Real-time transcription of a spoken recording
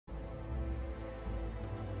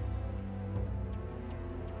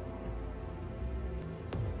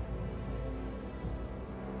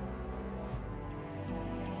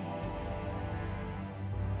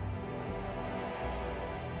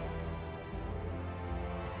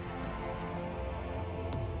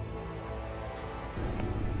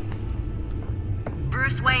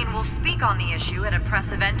Bruce Wayne will speak on the issue at a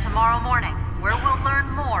press event tomorrow morning, where we'll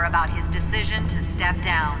learn more about his decision to step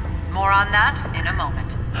down. More on that in a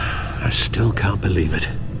moment. I still can't believe it.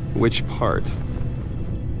 Which part?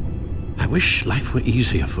 I wish life were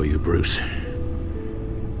easier for you, Bruce.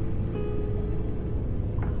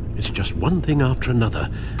 It's just one thing after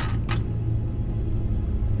another.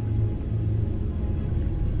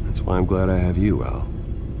 That's why I'm glad I have you, Al.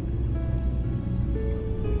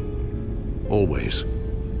 Always.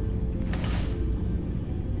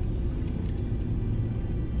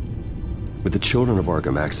 With the children of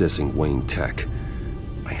Arkham accessing Wayne Tech,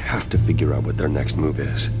 I have to figure out what their next move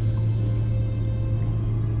is.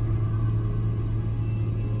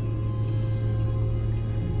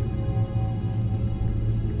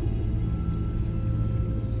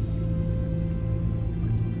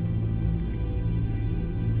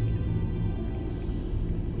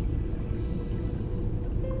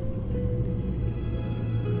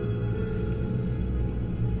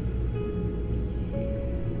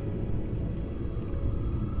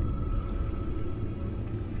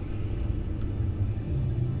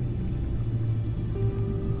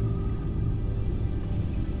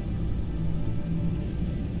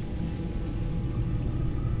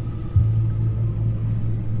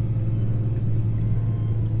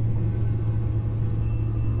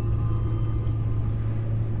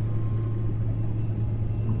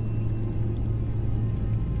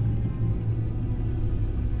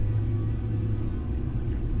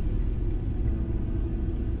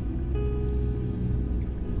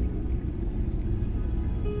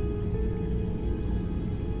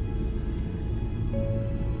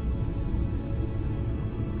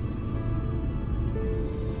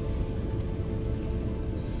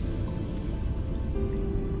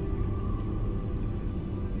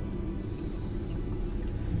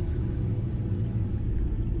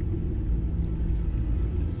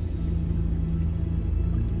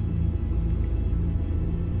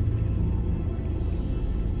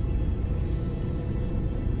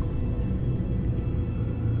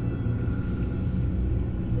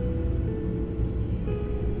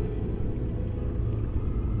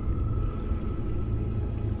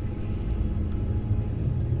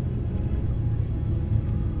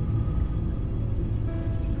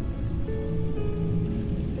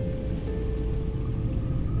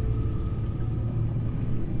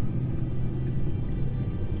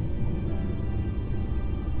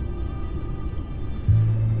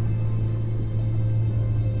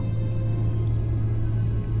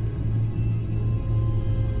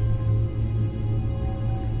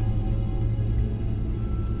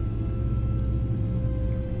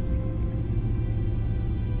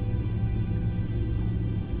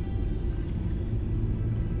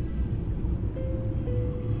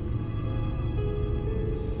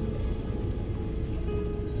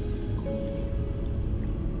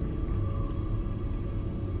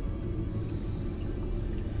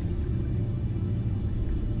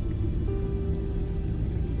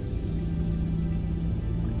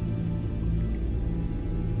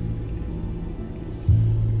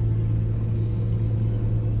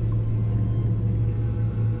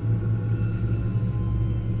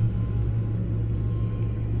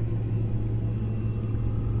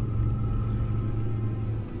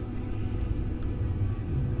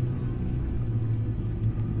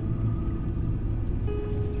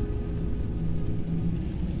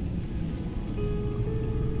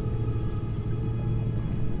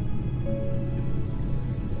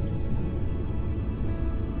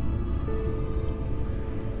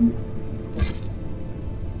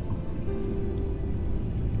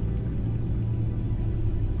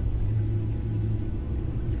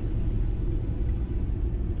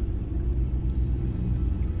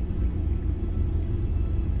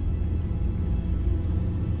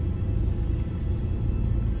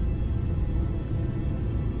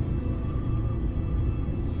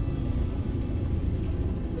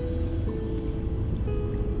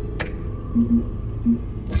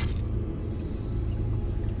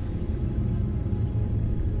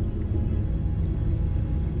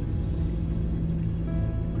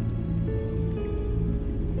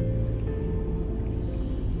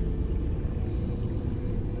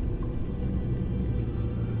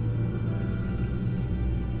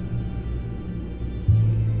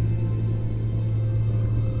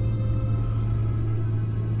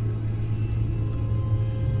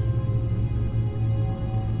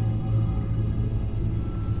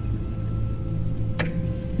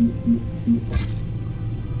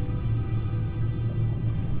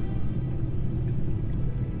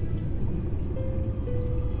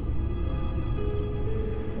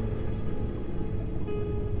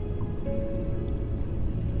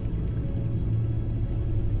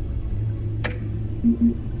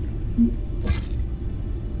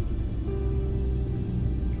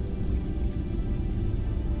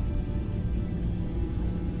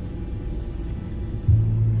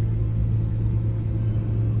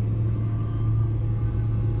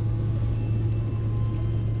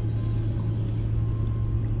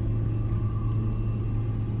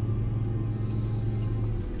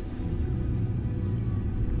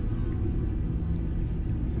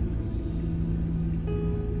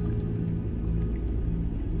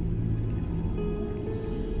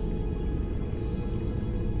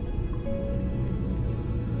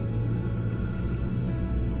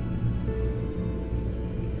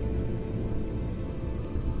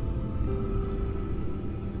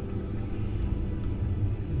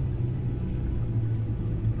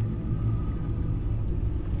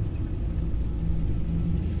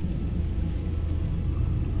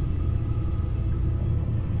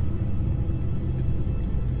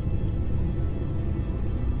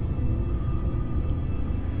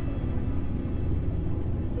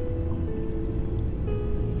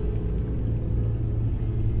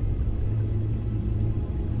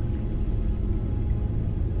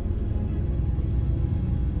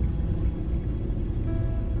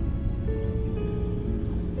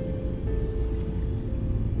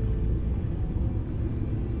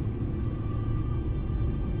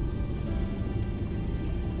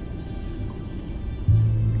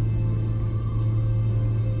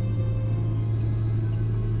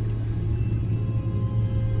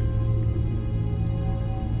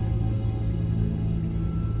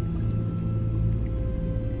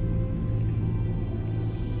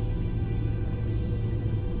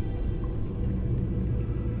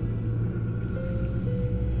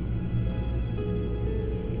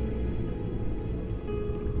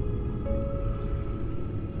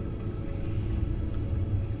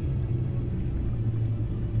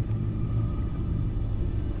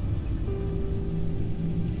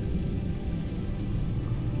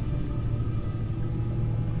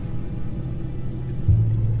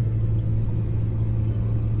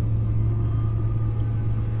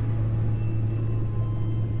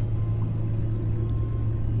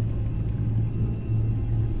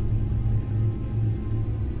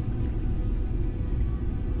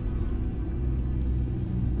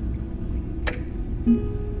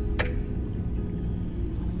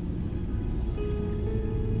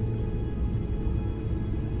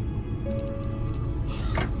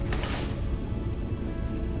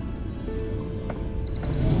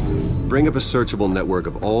 Bring up a searchable network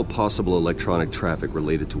of all possible electronic traffic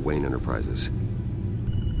related to Wayne Enterprises.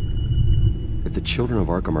 If the children of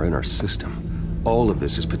Arkham are in our system, all of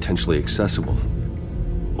this is potentially accessible.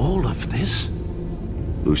 All of this?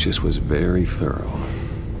 Lucius was very thorough.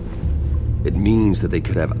 It means that they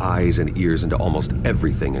could have eyes and ears into almost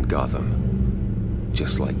everything in Gotham.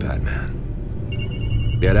 Just like Batman.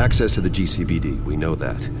 They had access to the GCPD, we know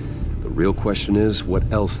that. The real question is, what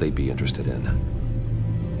else they'd be interested in.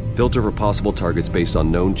 Filter for possible targets based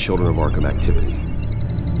on known Children of Arkham activity.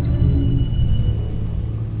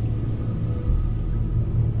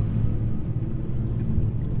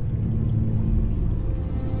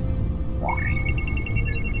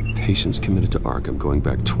 Patients committed to Arkham going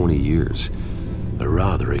back 20 years. A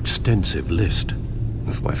rather extensive list.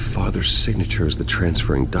 With my father's signature as the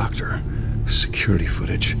transferring doctor. Security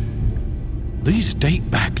footage. These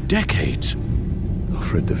date back decades.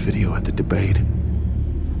 I've read the video at the debate.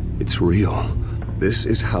 It's real. This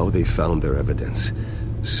is how they found their evidence.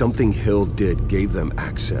 Something Hill did gave them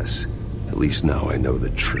access. At least now I know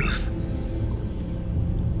the truth.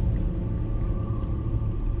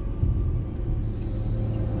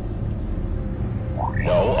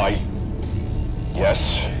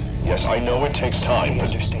 Yes, I know it takes time, That's the but...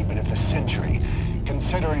 understatement of the century,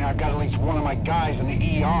 considering I've got at least one of my guys in the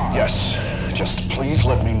ER. Yes, just please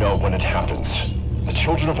let me know when it happens. The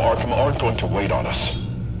children of Arkham aren't going to wait on us.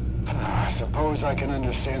 I suppose I can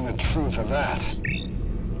understand the truth of that.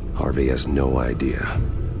 Harvey has no idea.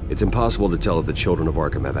 It's impossible to tell if the children of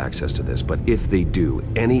Arkham have access to this, but if they do,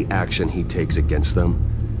 any action he takes against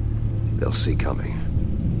them, they'll see coming.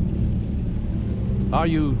 Are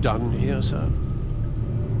you done here, sir?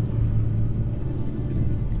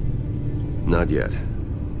 Not yet.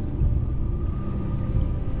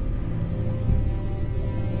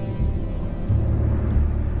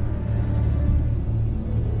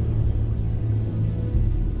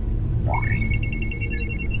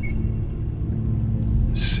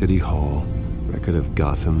 City Hall, record of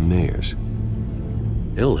Gotham mayors.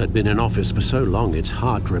 Hill had been in office for so long, it's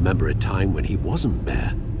hard to remember a time when he wasn't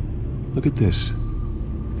mayor. Look at this.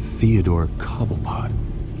 Theodore Cobblepot.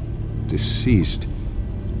 Deceased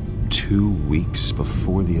 2 weeks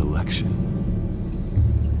before the election.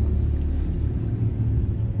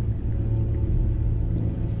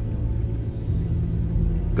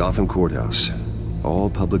 Gotham Courthouse. All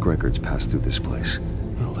public records pass through this place.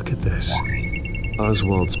 Oh, look at this.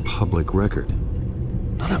 Oswald's public record.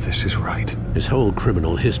 None of this is right. His whole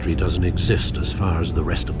criminal history doesn't exist as far as the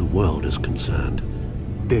rest of the world is concerned.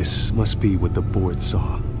 This must be what the board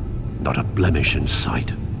saw. Not a blemish in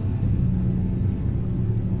sight.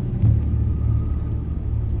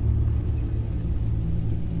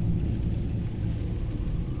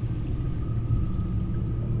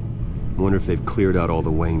 Wonder if they've cleared out all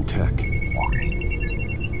the Wayne tech.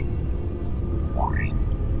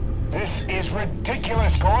 This is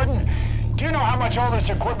ridiculous, Gordon. Do you know how much all this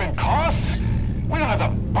equipment costs? We don't have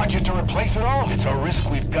the budget to replace it all. It's a risk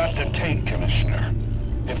we've got to take, Commissioner.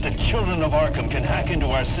 If the children of Arkham can hack into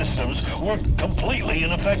our systems, we're completely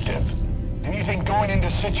ineffective. And you think going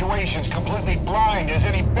into situations completely blind is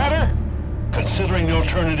any better? Considering the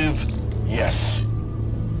alternative, yes.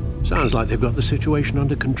 Sounds like they've got the situation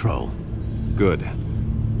under control. Good.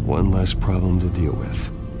 One less problem to deal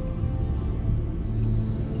with.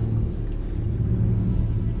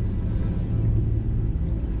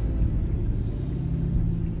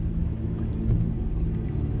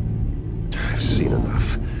 I've seen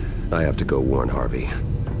enough. I have to go warn Harvey.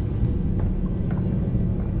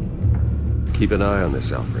 Keep an eye on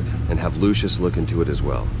this, Alfred, and have Lucius look into it as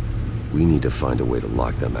well. We need to find a way to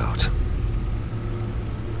lock them out.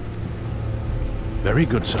 Very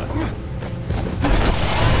good, sir.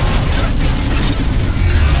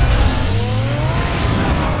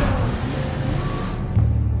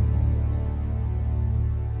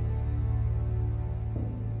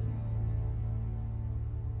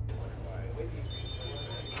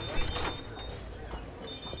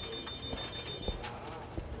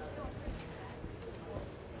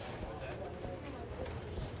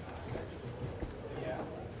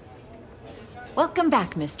 Welcome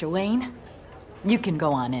back, Mr. Wayne. You can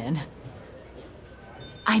go on in.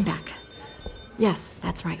 I'm back. Yes,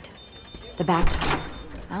 that's right. The back door.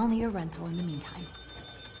 I'll need a rental in the meantime.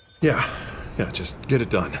 Yeah, just get it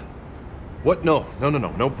done. What? No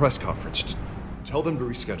press conference. Just tell them to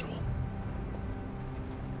reschedule.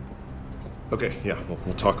 Okay, yeah,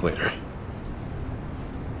 we'll talk later.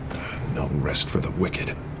 No rest for the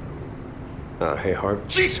wicked. Hey, Harv.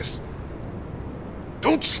 Jesus!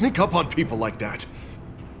 Don't sneak up on people like that.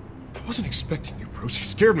 I wasn't expecting you, Bruce. You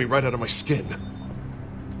scared me right out of my skin.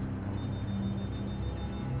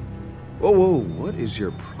 Whoa, whoa, what is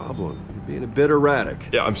your problem? You're being a bit erratic.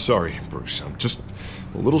 Yeah, I'm sorry, Bruce. I'm just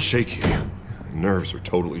a little shaky. My nerves are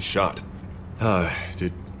totally shot.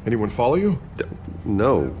 Did anyone follow you?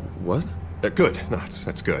 No, what? Good. No,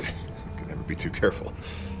 that's good. You can never be too careful.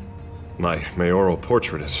 My mayoral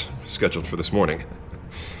portrait is scheduled for this morning.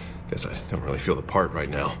 Guess I don't really feel the part right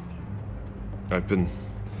now. I've been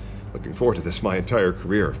looking forward to this my entire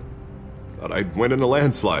career. Thought I'd win in a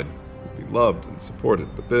landslide, be loved and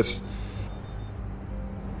supported, but this...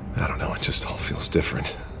 I don't know, it just all feels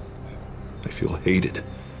different. I feel hated.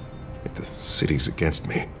 Like the city's against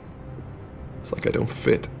me. It's like I don't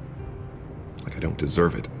fit. Like I don't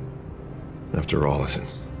deserve it. After all, is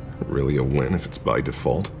it really a win if it's by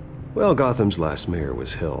default? Well, Gotham's last mayor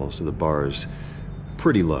was Hill, so the bar's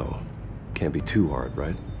pretty low. Can't be too hard,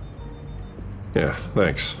 right? Yeah,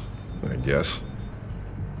 thanks, I guess.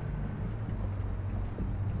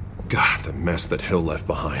 God, the mess that Hill left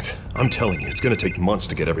behind. I'm telling you, it's gonna take months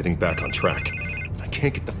to get everything back on track. I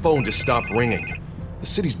can't get the phone to stop ringing. The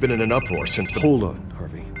city's been in an uproar since the— Hold on,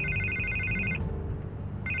 Harvey.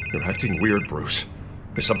 You're acting weird, Bruce.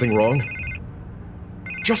 Is something wrong?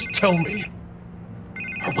 Just tell me.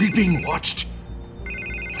 Are we being watched?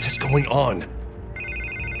 What is going on?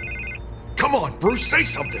 Come on, Bruce, say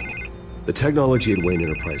something! The technology at Wayne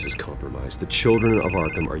Enterprise is compromised. The children of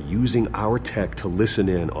Arkham are using our tech to listen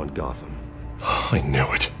in on Gotham. I knew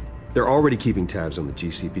it. They're already keeping tabs on the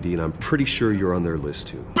GCPD, and I'm pretty sure you're on their list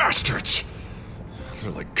too. Bastards!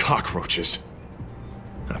 They're like cockroaches.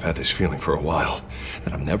 I've had this feeling for a while,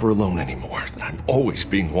 that I'm never alone anymore, that I'm always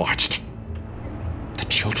being watched. The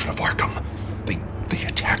children of Arkham, they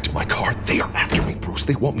attacked my car. They are after me, Bruce.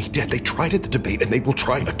 They want me dead. They tried at the debate, and they will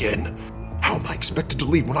try again. How am I expected to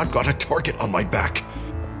leave when I've got a target on my back?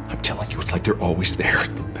 I'm telling you, it's like they're always there,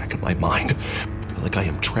 in the back of my mind. I feel like I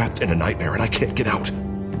am trapped in a nightmare and I can't get out.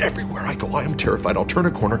 Everywhere I go, I am terrified I'll turn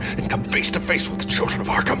a corner and come face to face with the children of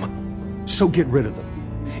Arkham. So get rid of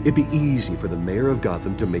them. It'd be easy for the mayor of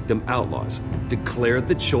Gotham to make them outlaws. Declare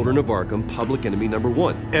the children of Arkham public enemy number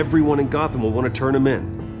 1. Everyone in Gotham will want to turn them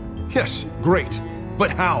in. Yes, great.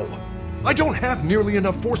 But how? I don't have nearly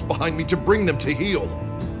enough force behind me to bring them to heel.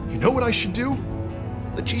 You know what I should do?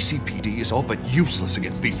 The GCPD is all but useless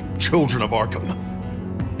against these children of Arkham.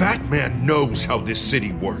 Batman knows how this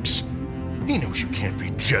city works. He knows you can't be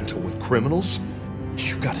gentle with criminals.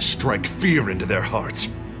 You've got to strike fear into their hearts.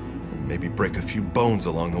 And maybe break a few bones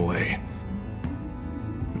along the way.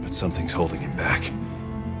 But something's holding him back.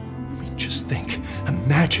 I mean, just think.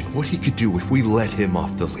 Imagine what he could do if we let him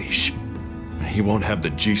off the leash. He won't have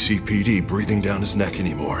the GCPD breathing down his neck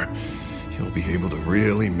anymore. He'll be able to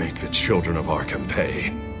really make the children of Arkham pay.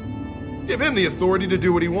 Give him the authority to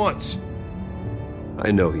do what he wants.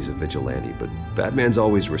 I know he's a vigilante, but Batman's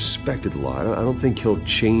always respected the law. I don't think he'll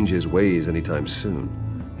change his ways anytime soon.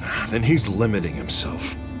 Then he's limiting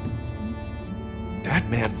himself.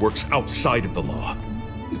 Batman works outside of the law.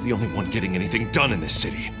 He's the only one getting anything done in this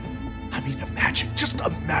city. I mean, just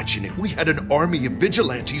imagine if we had an army of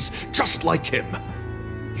vigilantes just like him.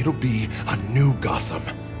 It'll be a new Gotham.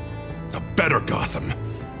 A better Gotham.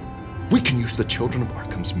 We can use the children of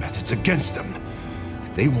Arkham's methods against them.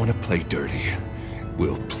 If they want to play dirty,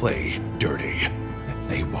 we'll play dirty. And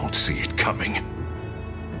they won't see it coming.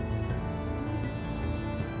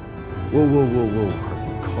 Whoa, whoa, whoa, whoa,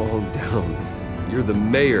 Harvey, calm down. You're the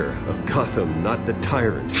mayor of Gotham, not the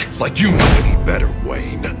tyrant. Like you know any better,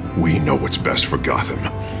 Wayne. We know what's best for Gotham.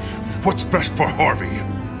 What's best for Harvey?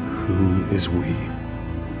 Who is we?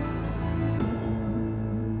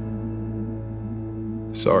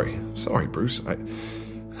 Sorry, Bruce.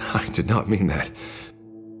 I did not mean that.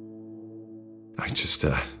 I just,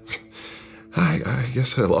 I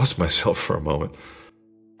guess I lost myself for a moment.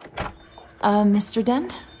 Mr.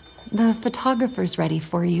 Dent? The photographer's ready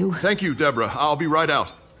for you. Thank you, Deborah. I'll be right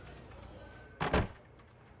out.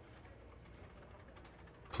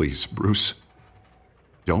 Please, Bruce,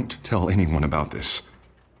 don't tell anyone about this.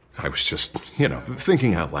 I was just,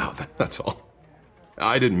 thinking out loud, that's all.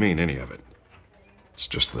 I didn't mean any of it. It's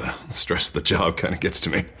just the stress of the job kind of gets to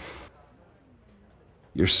me.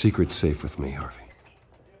 Your secret's safe with me, Harvey.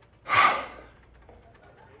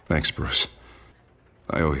 Thanks, Bruce.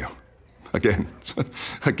 I owe you. Again.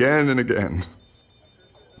 Again and again.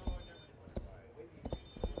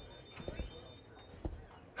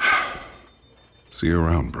 See you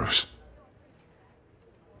around, Bruce.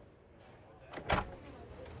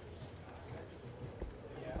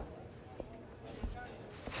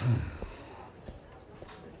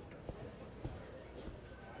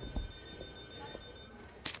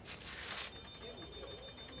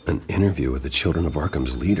 An interview with the Children of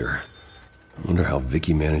Arkham's leader. Wonder how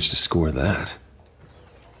Vicky managed to score that.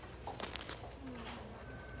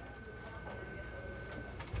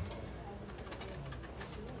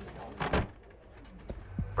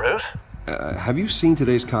 Bruce? Have you seen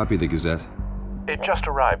today's copy of the Gazette? It just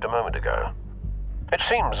arrived a moment ago. It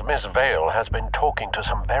seems Miss Vale has been talking to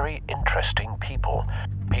some very interesting people.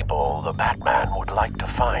 People the Batman would like to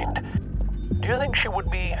find. Do you think she would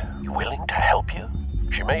be willing to help you?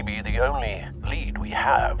 She may be the only lead we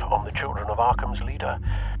have on the Children of Arkham's leader.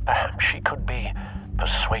 Perhaps she could be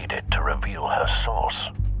persuaded to reveal her source.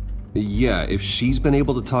 Yeah, if she's been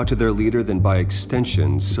able to talk to their leader, then by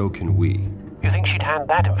extension, so can we. You think she'd hand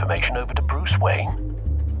that information over to Bruce Wayne?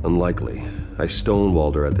 Unlikely. I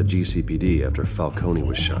stonewalled her at the GCPD after Falcone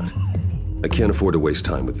was shot. I can't afford to waste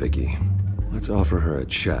time with Vicky. Let's offer her a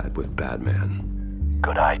chat with Batman.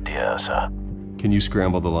 Good idea, sir. Can you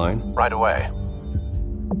scramble the line? Right away.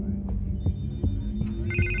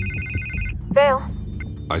 Vale.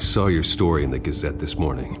 I saw your story in the Gazette this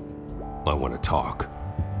morning. I want to talk.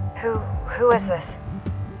 Who is this?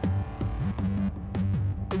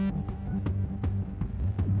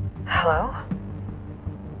 Hello?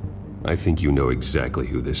 I think you know exactly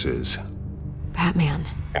who this is. Batman.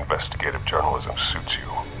 Investigative journalism suits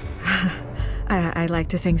you. I like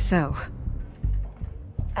to think so.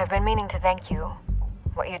 I've been meaning to thank you.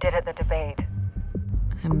 What you did at the debate.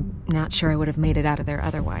 I'm not sure I would have made it out of there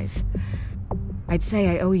otherwise. I'd say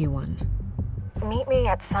I owe you one. Meet me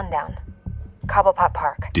at sundown. Cobblepot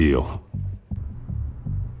Park. Deal.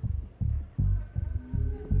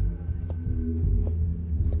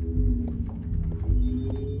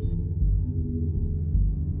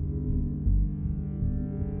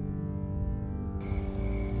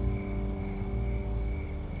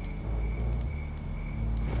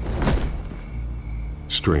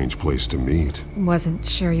 Strange place to meet. Wasn't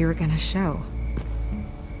sure you were gonna show.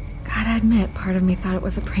 Gotta admit, part of me thought it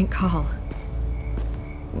was a prank call.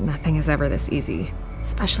 Nothing is ever this easy,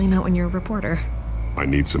 especially not when you're a reporter. I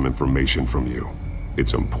need some information from you.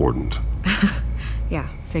 It's important. Yeah,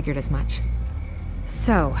 figured as much.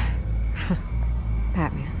 So,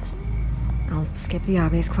 Batman. I'll skip the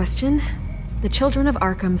obvious question. The Children of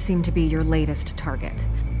Arkham seem to be your latest target.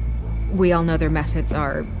 We all know their methods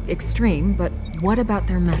are extreme, but what about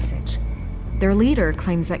their message? Their leader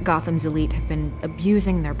claims that Gotham's elite have been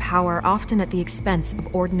abusing their power, often at the expense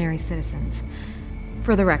of ordinary citizens.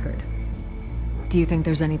 For the record, do you think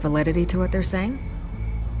there's any validity to what they're saying?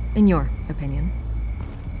 In your opinion?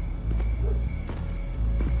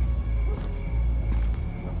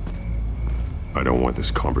 I don't want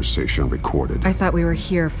this conversation recorded. I thought we were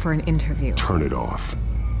here for an interview. Turn it off.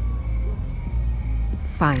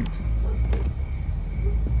 Fine.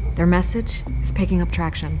 Their message is picking up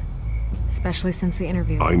traction, especially since the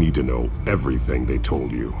interview. I need to know everything they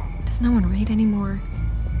told you. Does no one read anymore?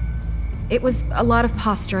 It was a lot of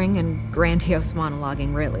posturing and grandiose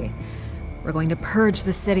monologuing, really. We're going to purge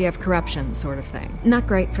the city of corruption, sort of thing. Not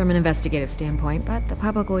great from an investigative standpoint, but the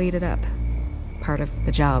public will eat it up. Part of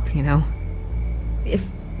the job, you know? If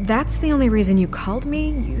that's the only reason you called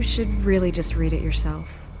me, you should really just read it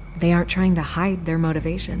yourself. They aren't trying to hide their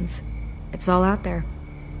motivations. It's all out there.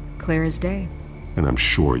 Clear as day. And I'm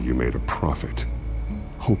sure you made a profit.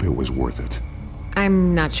 Hope it was worth it.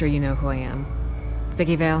 I'm not sure you know who I am.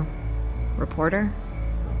 Vicky Vale. Reporter.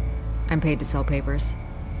 I'm paid to sell papers.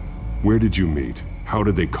 Where did you meet? How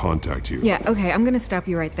did they contact you? Yeah, okay, I'm gonna stop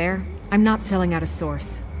you right there. I'm not selling out a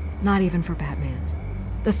source. Not even for Batman.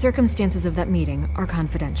 The circumstances of that meeting are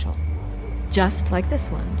confidential. Just like this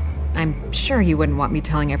one. I'm sure you wouldn't want me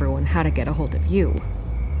telling everyone how to get a hold of you.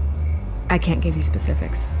 I can't give you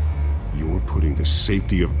specifics. You're putting the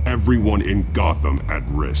safety of everyone in Gotham at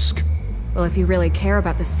risk. Well, if you really care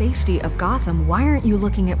about the safety of Gotham, why aren't you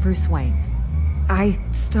looking at Bruce Wayne? I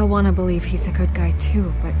still want to believe he's a good guy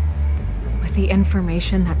too, but with the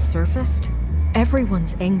information that's surfaced,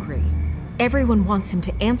 everyone's angry. Everyone wants him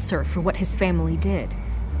to answer for what his family did.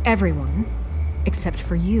 Everyone, except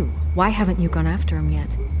for you. Why haven't you gone after him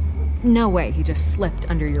yet? No way he just slipped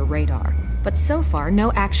under your radar. But so far,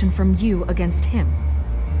 no action from you against him.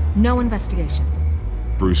 No investigation.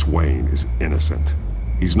 Bruce Wayne is innocent.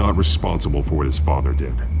 He's not responsible for what his father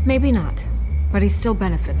did. Maybe not, but he still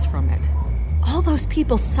benefits from it. All those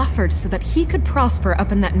people suffered so that he could prosper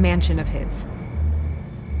up in that mansion of his.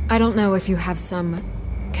 I don't know if you have some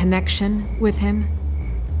connection with him.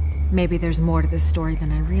 Maybe there's more to this story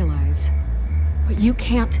than I realize. But you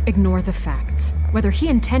can't ignore the facts. Whether he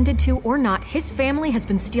intended to or not, his family has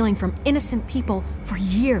been stealing from innocent people for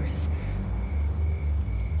years.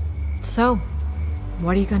 So,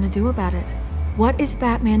 what are you gonna do about it? What is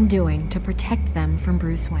Batman doing to protect them from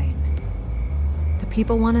Bruce Wayne? The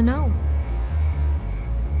people want to know.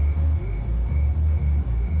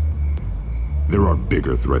 There are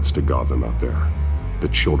bigger threats to Gotham out there. The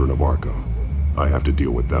children of Arkham. I have to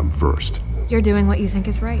deal with them first. You're doing what you think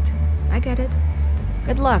is right. I get it.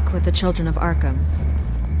 Good luck with the children of Arkham.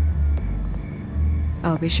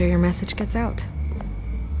 I'll be sure your message gets out.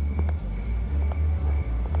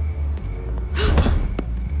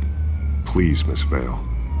 Please, Miss Vale,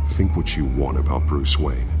 think what you want about Bruce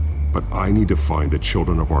Wayne. But I need to find the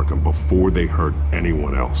children of Arkham before they hurt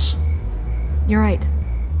anyone else. You're right.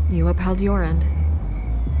 You upheld your end.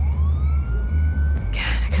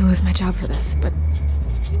 God, I could lose my job for this, but...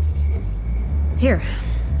 Here.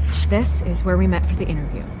 This is where we met for the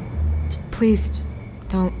interview. Please,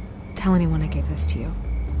 don't tell anyone I gave this to you.